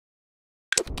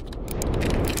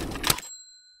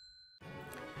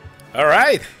All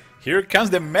right, here comes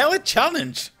the melee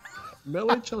challenge.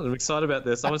 Melee challenge. I'm excited about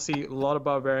this. I want to see a lot of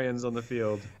barbarians on the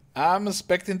field. I'm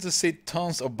expecting to see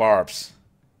tons of barbs.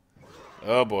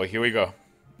 Oh boy, here we go.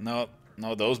 No,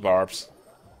 no, those barbs.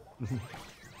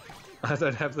 I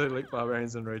don't have the elite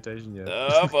barbarians in rotation yet.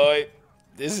 Oh boy,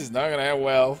 this is not gonna end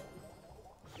well.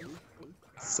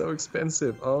 So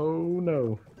expensive. Oh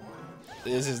no.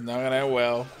 This is not gonna end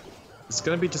well. It's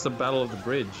gonna be just a battle of the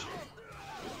bridge.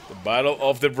 The battle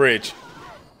of the bridge.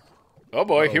 Oh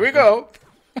boy, here we go.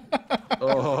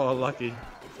 Oh, lucky.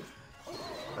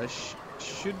 I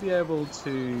should be able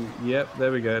to... Yep,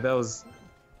 there we go. That was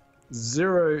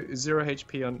zero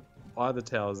HP on either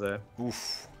towers there.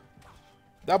 Oof.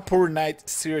 That poor knight,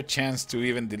 zero chance to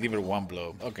even deliver one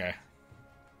blow. Okay.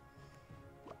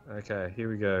 Okay, here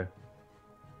we go.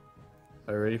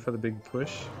 Are you ready for the big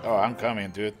push? Oh, I'm coming,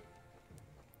 dude.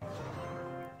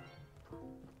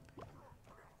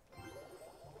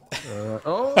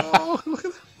 Oh, look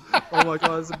at that. Oh my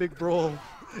god, it's a big brawl.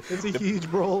 It's a huge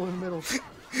brawl in the middle.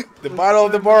 The battle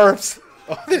of the barbs.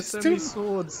 Oh, there's so two many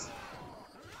swords.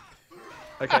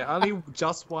 Okay, only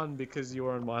just one because you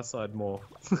were on my side more.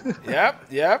 Yep,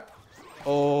 yep.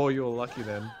 Oh, you're lucky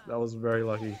then. That was very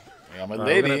lucky. I'm a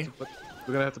lady.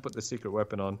 We're gonna have to put the secret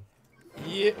weapon on.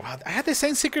 Yeah, well, I had the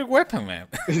same secret weapon, man.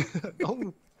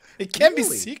 Oh, It can't be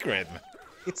really? secret.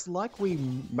 It's like we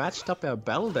matched up our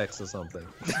battle decks or something.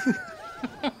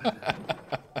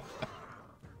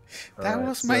 That Alright,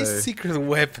 was my so- secret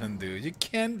weapon, dude. You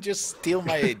can't just steal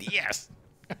my ideas.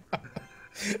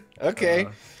 Okay.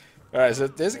 Alright, so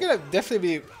there's gonna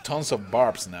definitely be tons of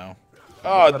barbs now.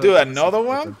 Oh, dude, another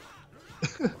one?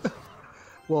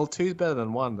 Well, two's better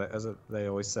than one, as they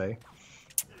always say.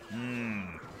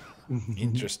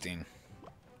 Interesting.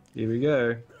 Here we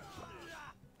go.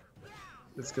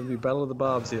 It's gonna be Battle of the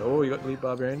Barbs here. Oh, you got elite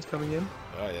barbarians coming in?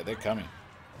 Oh, yeah, they're coming.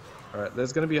 Alright,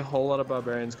 there's gonna be a whole lot of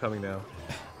barbarians coming now.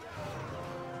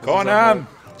 Go on!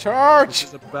 Charge!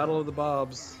 It's a Battle of the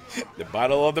Barbs. The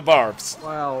battle of the barbs.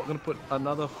 Wow, I'm gonna put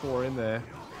another 4 in there.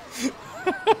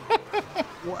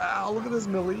 Wow, look at this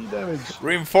melee damage.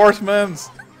 Reinforcements!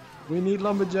 We need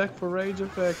Lumberjack for rage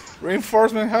effect.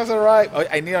 Reinforcement has arrived. Oh,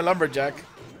 I need a lumberjack.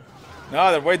 No,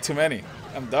 there are way too many.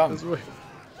 I'm done. That's right.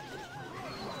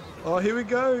 Oh, here we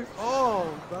go.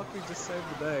 Oh, Valkyrie just saved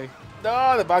the day.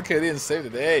 No, the Valkyrie didn't save the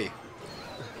day.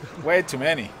 Way too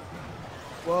many.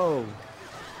 Whoa.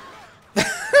 I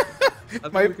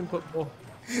think My- we can put more.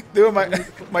 Dude,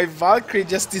 my Valkyrie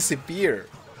just disappeared.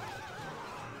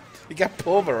 It got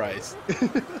pulverized.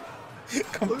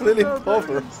 Completely Look at the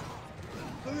pulverized. barbarians.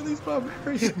 Look at these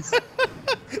barbarians.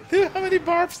 Dude, how many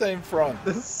barbs are in front?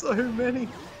 There's so many.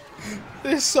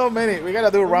 There's so many. We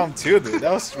gotta do round 2, dude.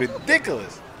 That was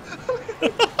ridiculous.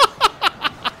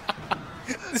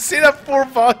 See that poor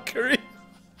Valkyrie?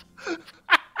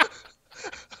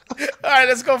 Alright,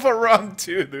 let's go for round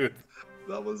 2, dude.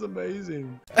 That was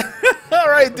amazing.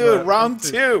 Alright, dude, Alright, round round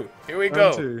 2. Here we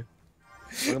Round go. 2.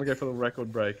 I'm gonna go for the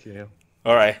record break here.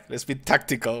 Alright, let's be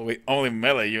tactical with only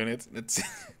melee units. Let's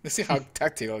see how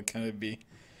tactical can it be.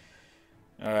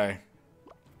 Alright.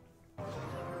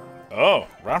 Oh,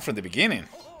 round from the beginning.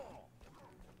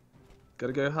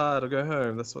 Gotta go hard or go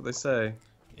home. That's what they say.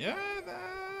 Yeah,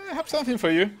 I have something for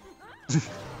you.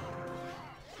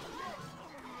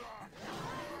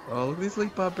 Oh, look at these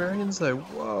elite barbarians though.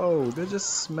 Whoa, they're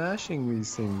just smashing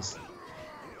these things.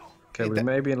 Okay, we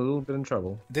may be in a little bit in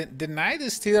trouble. The knight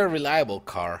is still a reliable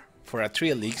car for a 3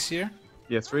 elixir.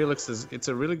 Yeah, 3 elixirs. It's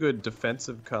a really good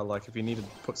defensive card, like if you need to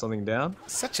put something down.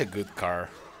 Such a good car.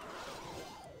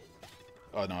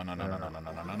 Oh no no no no no no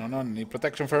no no no no! Need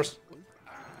protection first.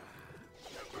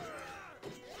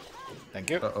 Thank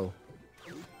you. Uh-oh.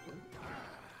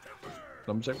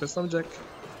 Lumberjack versus Lumberjack.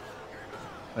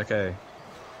 Okay.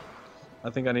 I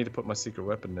think I need to put my secret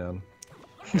weapon down.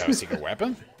 You have a secret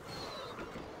weapon?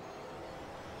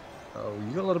 Oh,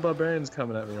 you got a lot of barbarians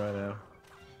coming at me right now.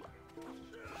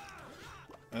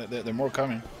 There are more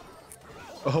coming.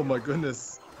 Oh my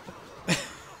goodness.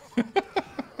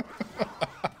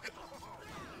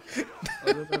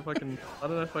 I don't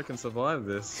know if I can survive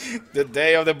this. The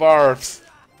day of the barbs.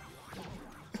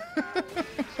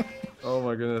 Oh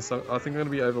my goodness. I think I'm gonna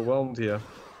be overwhelmed here.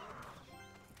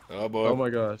 Oh boy. Oh my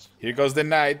gosh. Here goes the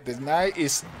knight. The knight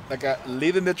is like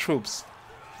leading the troops.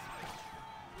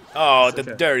 Oh, It's the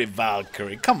okay. dirty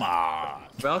Valkyrie. Come on.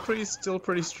 Valkyrie is still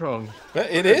pretty strong. But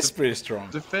it is pretty strong.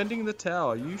 Defending the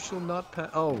tower. You shall not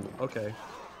Oh, okay.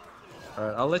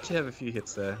 Alright, I'll let you have a few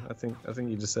hits there. I think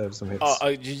you deserve some hits. Oh,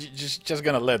 you just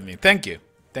gonna let me. Thank you.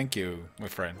 Thank you, my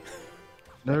friend.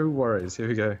 No worries. Here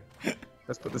we go.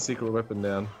 Let's put the secret weapon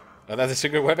down. Oh, that's a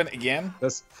secret weapon again?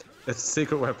 It's a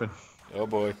secret weapon. Oh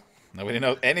boy. Nobody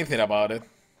knows anything about it.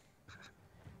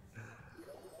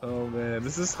 Oh man,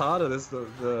 this is harder. This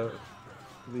the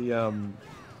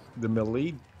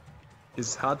melee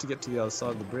is hard to get to the other side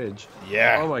of the bridge.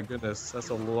 Yeah. Oh my goodness, that's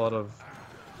a lot of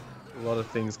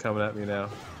things coming at me now.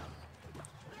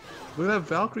 Look at that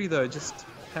Valkyrie though, just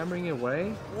hammering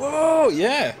away. Whoa,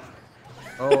 yeah.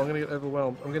 Oh, I'm gonna get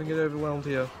overwhelmed. I'm gonna get overwhelmed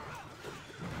here.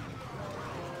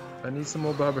 I need some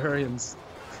more barbarians.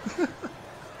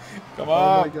 Come Oh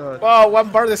on. my god. Oh, one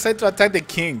bar decided to attack the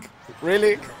king.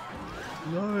 Really?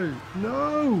 No,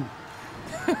 no,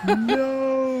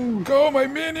 no. Go, my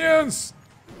minions!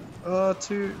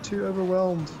 Too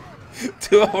overwhelmed.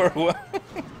 Too overwhelmed.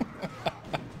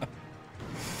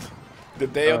 The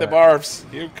day of the Alright. barbs.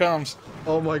 Here it comes.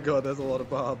 Oh my god, there's a lot of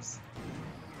barbs.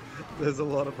 There's a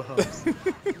lot of barbs.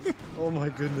 Oh my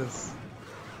goodness.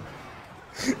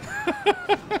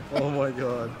 Oh my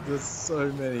god, there's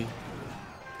so many.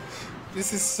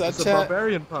 This is such It's a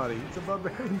barbarian party. It's a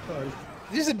barbarian party.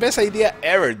 This is the best idea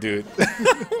ever, dude.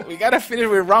 We gotta finish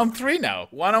with round 3 now.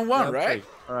 One-on-one, right?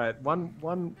 All right,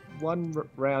 one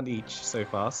round each so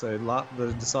far. So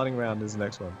the deciding round is the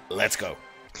next one. Let's go.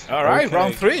 All right, Okay.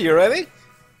 round 3. You ready?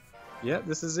 Yeah,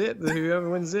 this is it. Whoever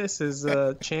wins this is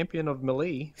champion of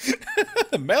melee.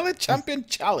 The Melee Champion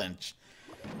Challenge.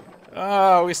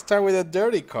 Oh, we start with the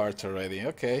dirty cards already.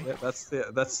 Okay. Yeah, that's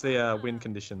the win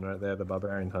condition right there. The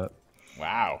barbarian hut.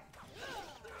 Wow.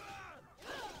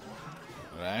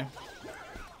 All right.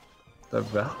 The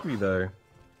Valkyrie though.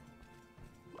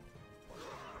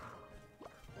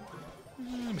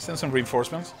 Let me send some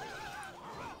reinforcements.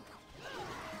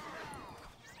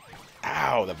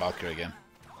 Ow, the Valkyrie again.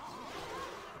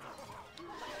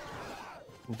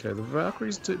 Okay, the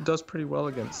Valkyrie does pretty well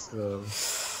against the.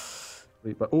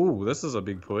 But oh, this is a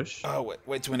big push. Oh,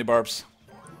 way too many barbs.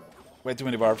 Way too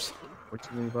many barbs. Way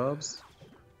too many barbs.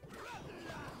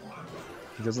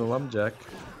 He goes in the lumberjack.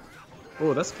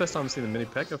 Oh, that's the first time I've seen a mini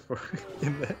P.E.K.K.A for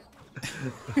in there.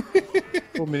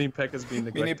 Poor mini P.E.K.K.A's been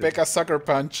neglected. Mini P.E.K.K.A sucker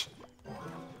punch.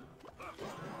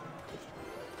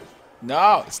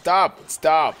 No, stop,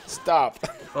 stop, stop.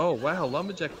 Oh wow,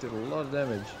 lumberjack did a lot of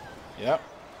damage. Yep.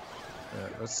 Yeah,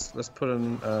 let's put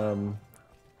in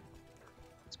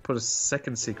let's put a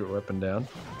second secret weapon down.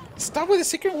 Stop with the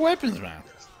secret weapons, man.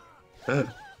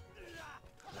 Can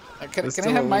I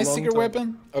have my secret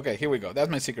weapon? Okay, here we go. That's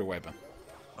my secret weapon.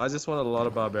 I just want a lot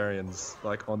of barbarians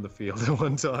like on the field at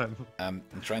one time. I'm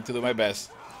trying to do my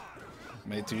best.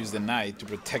 I need to use the knight to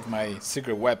protect my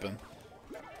secret weapon.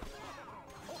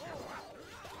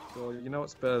 Well, you know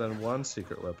what's better than one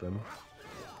secret weapon?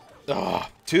 Oh,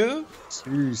 2?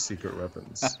 2 secret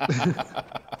weapons.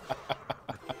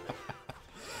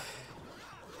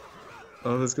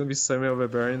 Oh, there's gonna be so many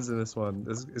barbarians in this one.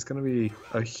 It's gonna be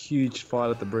a huge fight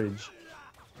at the bridge.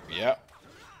 Yep.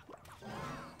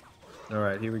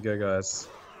 Alright, here we go, guys.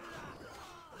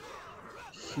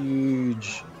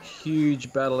 Huge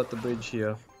battle at the bridge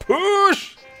here.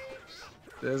 Push!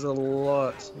 There's a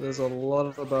lot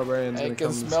of barbarians I gonna can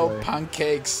come this smell way.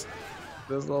 pancakes.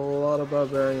 There's a lot of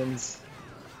barbarians.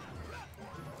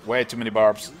 Way too many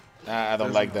barbs. I don't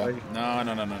There's like that. like- No.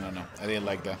 I didn't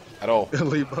like that at all.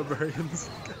 Elite barbarians.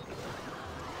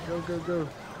 Go.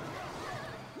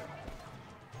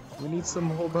 We need some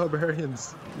more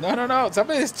barbarians. No.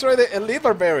 Somebody destroy the elite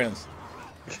barbarians.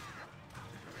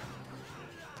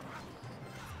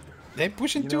 They're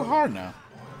pushing too hard now.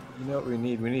 You know what we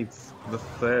need? We need the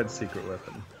 3rd secret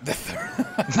weapon. The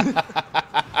third.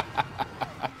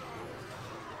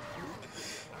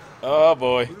 Oh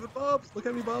boy. Look at the bobs! Look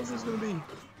how many bobs there's gonna be!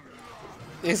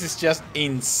 This is just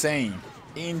insane.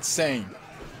 Insane.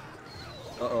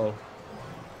 Uh-oh.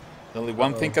 Only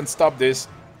one thing can stop this.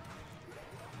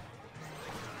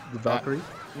 The Valkyrie?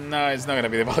 No, it's not gonna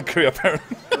be the Valkyrie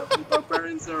apparently. The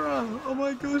barbarians are oh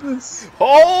my goodness!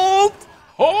 Hold!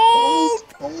 Hold!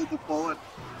 Hold the fort!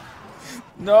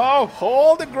 No!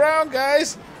 Hold the ground,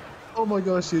 guys! Oh my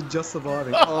gosh, you're just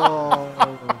surviving.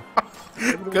 Oh.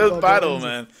 Good battle,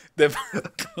 man. The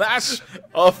clash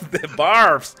of the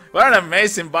barbs. What an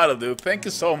amazing battle, dude. Thank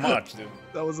you so much, dude.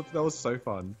 That was so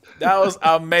fun. That was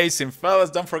amazing. Fellas,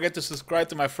 don't forget to subscribe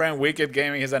to my friend Wicked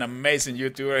Gaming. He's an amazing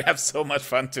YouTuber. We have so much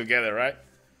fun together, right?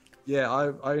 Yeah,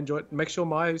 I enjoyed it. Make sure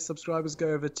my subscribers go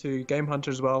over to GameHuntah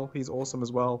as well. He's awesome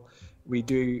as well. We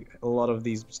do a lot of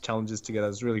these challenges together.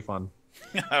 It's really fun.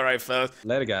 All right, fellas.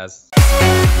 Later, guys.